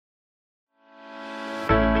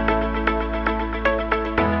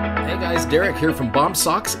guys, Derek here from Bomb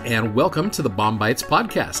Socks, and welcome to the BOM-BITES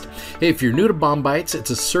podcast. Hey, if you're new to BOM-BITES,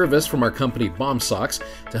 it's a service from our company Bomb Socks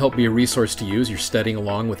to help be a resource to use. You're studying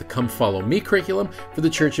along with the Come Follow Me curriculum for the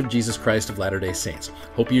Church of Jesus Christ of Latter-day Saints.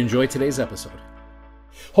 Hope you enjoy today's episode.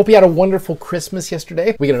 Hope you had a wonderful Christmas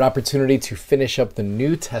yesterday. We get an opportunity to finish up the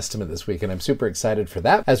New Testament this week, and I'm super excited for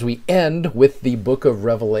that as we end with the book of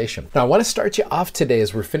Revelation. Now, I want to start you off today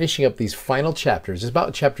as we're finishing up these final chapters. It's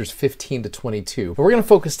about chapters 15 to 22. But we're going to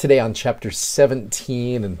focus today on chapter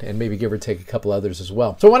 17 and maybe give or take a couple others as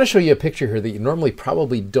well. So I want to show you a picture here that you normally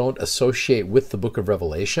probably don't associate with the book of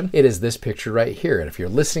Revelation. It is this picture right here. And if you're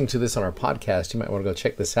listening to this on our podcast, you might want to go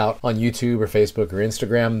check this out on YouTube or Facebook or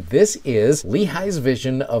Instagram. This is Lehi's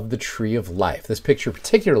vision of the tree of life. This picture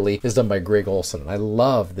particularly is done by Greg Olson, and I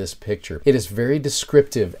love this picture. It is very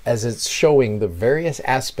descriptive as it's showing the various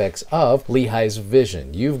aspects of Lehi's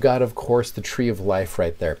vision. You've got, of course, the tree of life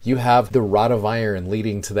right there. You have the rod of iron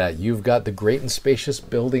leading to that. You've got the great and spacious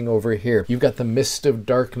building over here. You've got the mist of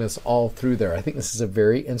darkness all through there. I think this is a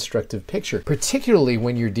very instructive picture, particularly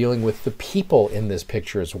when you're dealing with the people in this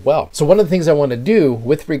picture as well. So one of the things I want to do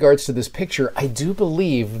with regards to this picture, I do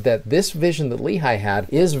believe that this vision that Lehi had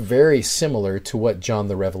is very similar to what John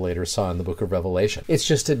the Revelator saw in the book of Revelation. It's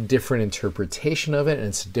just a different interpretation of it, and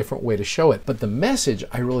it's a different way to show it. But the message,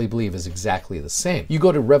 I really believe, is exactly the same. You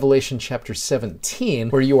go to Revelation chapter 17,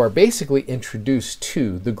 where you are basically introduced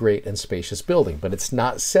to the great and spacious building, but it's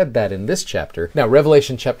not said that in this chapter. Now,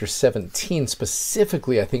 Revelation chapter 17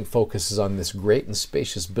 specifically, I think, focuses on this great and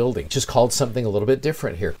spacious building, which is called something a little bit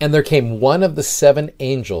different here. And there came one of the seven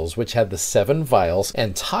angels, which had the seven vials,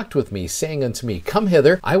 and talked with me, saying unto me, Come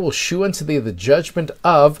hither, I will shew unto thee the judgment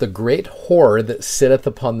of the great whore that sitteth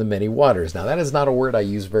upon the many waters. Now, that is not a word I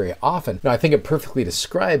use very often. Now, I think it perfectly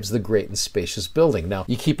describes the great and spacious building. Now,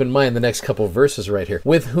 you keep in mind the next couple of verses right here.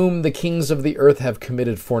 With whom the kings of the earth have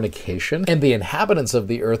committed fornication, and the inhabitants of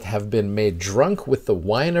the earth have been made drunk with the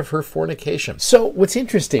wine of her fornication. So, what's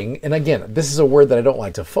interesting, and again, this is a word that I don't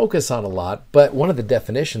like to focus on a lot, but one of the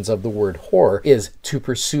definitions of the word whore is to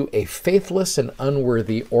pursue a faithless and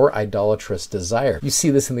unworthy or idolatrous desire. You see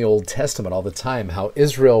this in the Old Testament all the time, how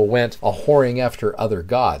Israel went a whoring after other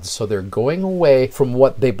gods. So they're going away from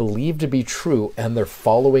what they believe to be true, and they're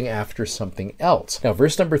following after something else. Now,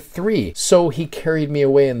 verse number 3, So he carried me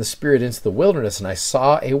away in the spirit into the wilderness, and I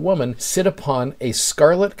saw a woman sit upon a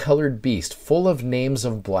scarlet-colored beast, full of names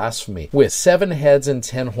of blasphemy, with 7 heads and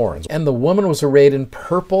 10 horns. And the woman was arrayed in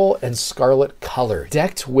purple and scarlet color,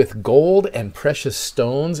 decked with gold and precious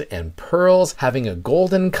stones and pearls, having a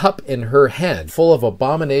golden cup in her hand, full of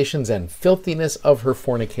abominations and filthiness of her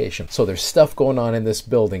fornication. So there's stuff going on in this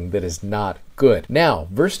building that is not good. Now,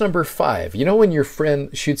 verse number 5. You know when your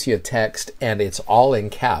friend shoots you a text and it's all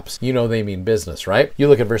in caps, you know they mean business, right? You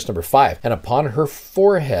look at verse number 5. And upon her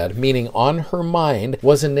forehead, meaning on her mind,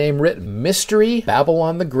 was a name written, Mystery,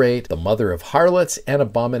 Babylon the Great, the mother of harlots and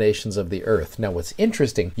abominations of the earth. Now, what's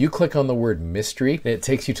interesting, you click on the word mystery, and it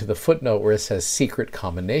takes you to the footnote where it says secret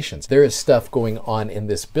combinations. There is stuff going on in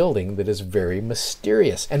this building that is very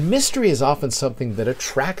mysterious. And mystery is often something that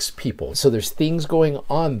attracts people. So there's things going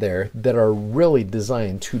on there that are really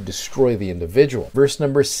designed to destroy the individual. Verse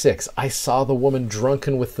number 6, I saw the woman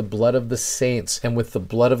drunken with the blood of the saints and with the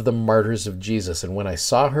blood of the martyrs of Jesus. And when I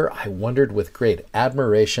saw her, I wondered with great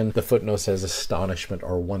admiration. The footnote says astonishment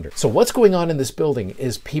or wonder. So what's going on in this building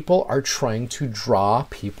is people are trying to draw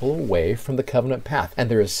people away from the covenant path. And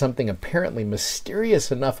there is something apparently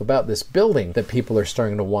mysterious enough about this building that people are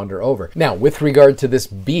starting to wander over. Now, with regard to this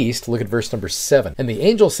beast, look at verse number 7. And the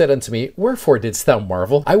angel said unto me, Wherefore didst thou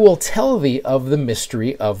marvel? I will tell thee of the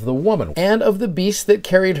mystery of the woman, and of the beast that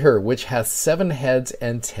carried her, which hath 7 heads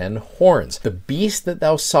and 10 horns. The beast that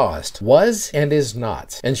thou sawest was and is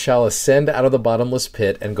not, and shall ascend out of the bottomless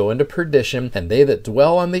pit, and go into perdition, and they that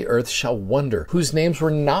dwell on the earth shall wonder, whose names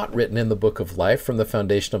were not written in the book of life from the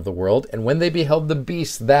foundation of the world, and when they beheld the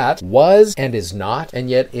beast that was and is not, and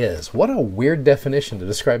yet is. What a weird definition to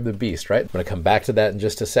describe the beast, right? I'm going to come back to that in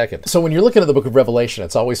just a second. So when you're looking at the book of Revelation,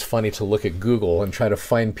 it's always funny to look at Google and try to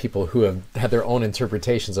find people who have had their own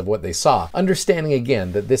interpretations of what they saw, understanding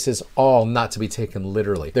again that this is all not to be taken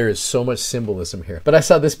literally. There is so much symbolism here. But I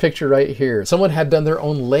saw this picture right here. Someone had done their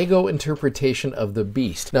own Lego interpretation of the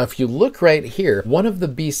beast. Now, if you look right here, one of the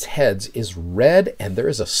beast's heads is red and there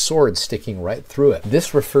is a sword sticking right through it.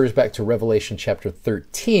 This refers back to Revelation chapter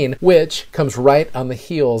 13, which comes right on the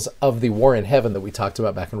heels of the war in heaven that we talked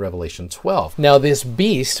about back in Revelation 12. Now, this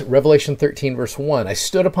beast, Revelation 13 verse 1, I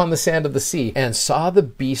stood upon the sand of the sea and saw the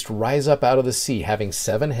beast rise up out of the sea, having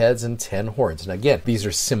 7 heads and 10 horns. And again, these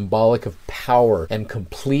are symbolic of power and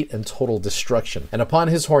complete and total destruction. And upon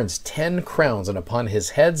his horns 10 crowns, and upon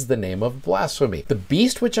his heads the name of blasphemy. The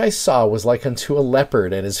beast which I saw was like unto a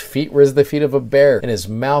leopard, and his feet were as the feet of a bear, and his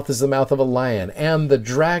mouth is the mouth of a lion, and the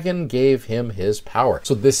dragon gave him his power.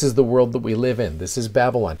 So this is the world that we live in. This is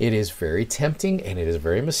Babylon. It is very tempting, and it is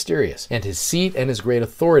very mysterious, and his seat and his great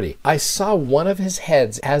authority. I saw one of his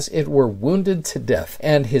heads as it were wounded to death,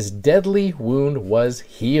 and his deadly wound was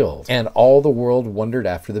healed. And all the world wondered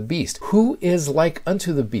after the beast. Who is like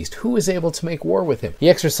unto the beast? Who is able to make war with him? He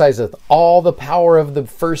exerciseth all the power of the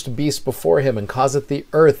first beast before him, and causeth the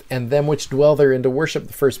earth and them which dwell therein to worship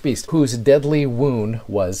the first beast, whose deadly wound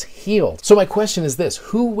was healed. So my question is this: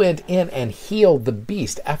 who went in and healed the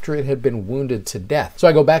beast after it had been wounded to death? So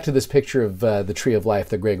I go back to this picture of the tree of life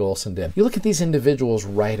that Greg Olson did. You look at these individuals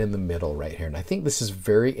right in the middle right here, and I think this is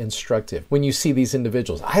very instructive. When you see these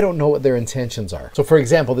individuals, I don't know what their intentions are. So for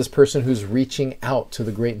example, this person who's reaching out to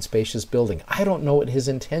the great and spacious building, I don't know what his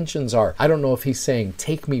intentions are. I don't know if he's saying,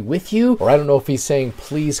 take me with you, or I don't know if he's saying,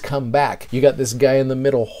 please come back. You got this guy in the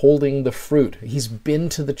middle holding the fruit. He's been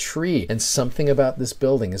to the tree, and something about this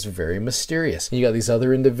building is very mysterious. And you got these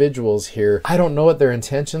other individuals here. I don't know what their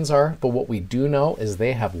intentions are, but what we do know is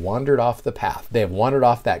they have wandered off the path. They have wandered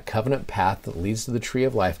off that covenant path that leads to the tree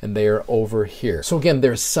of life, and they are over here. So again,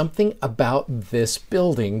 there's something about this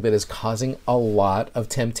building that is causing a lot of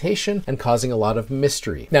temptation and causing a lot of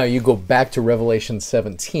mystery. Now you go back to Revelation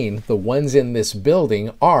 17, the ones in this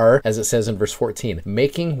building are, as it says in verse 14,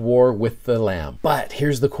 making war with the Lamb. But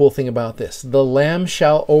here's the cool thing about this: the Lamb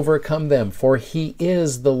shall overcome them, for he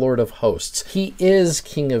is the Lord of hosts. He is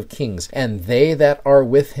King of kings, and they that are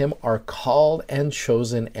with him are called and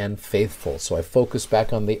chosen and faithful. So I focus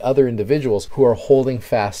back on the other individuals who are holding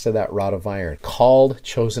fast to that rod of iron. Called,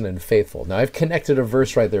 chosen, and faithful. Now I've connected a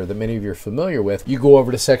verse right there that many of you are familiar with. You go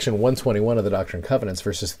over to section 121 of the Doctrine and Covenants,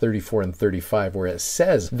 verses 34 and 35, where it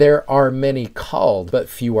says, there are many called, but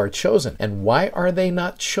few are chosen. And why are they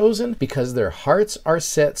not chosen? Because their hearts are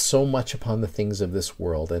set so much upon the things of this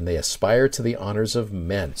world, and they aspire to the honors of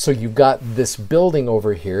men. So you've got this building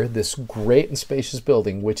over here, this great and spacious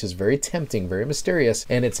building, which is very tempting, very mysterious,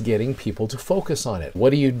 and it's getting people to focus on it.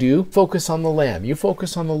 What do? Focus on the Lamb. You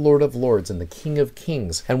focus on the Lord of Lords and the King of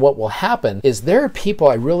Kings. And what will happen is there are people,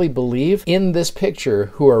 I really believe, in this picture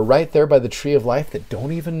who are right there by the tree of life that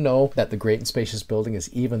don't even know that the great and spacious building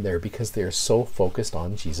is even there, because they are so focused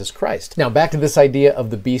on Jesus Christ. Now back to this idea of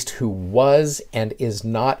the beast who was and is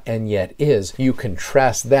not and yet is. You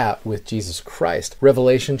contrast that with Jesus Christ.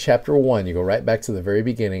 Revelation chapter 1, you go right back to the very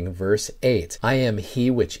beginning, verse 8. I am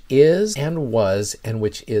he which is and was and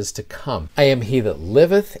which is to come. I am he that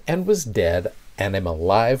liveth and was dead, and am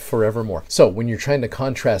alive forevermore. So when you're trying to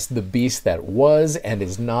contrast the beast that was and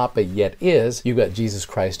is not but yet is, you've got Jesus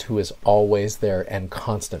Christ who is always there and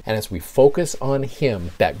constant. And as we focus on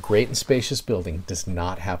him, that great and spacious building does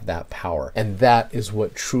not have that power. And that is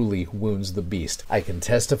what truly wounds the beast. I can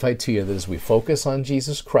testify to you that as we focus on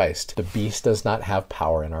Jesus Christ, the beast does not have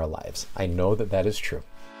power in our lives. I know that that is true.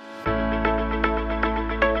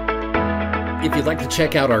 If you'd like to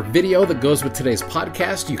check out our video that goes with today's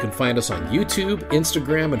podcast, you can find us on YouTube,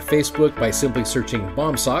 Instagram, and Facebook by simply searching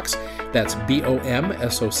BOM-SOCKS. That's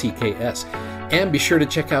BOM-SOCKS. And be sure to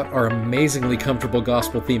check out our amazingly comfortable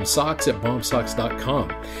gospel-themed socks at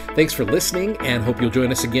BOMSOCKS.com. Thanks for listening, and hope you'll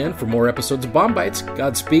join us again for more episodes of BOM-BITES.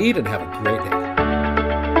 Godspeed, and have a great day.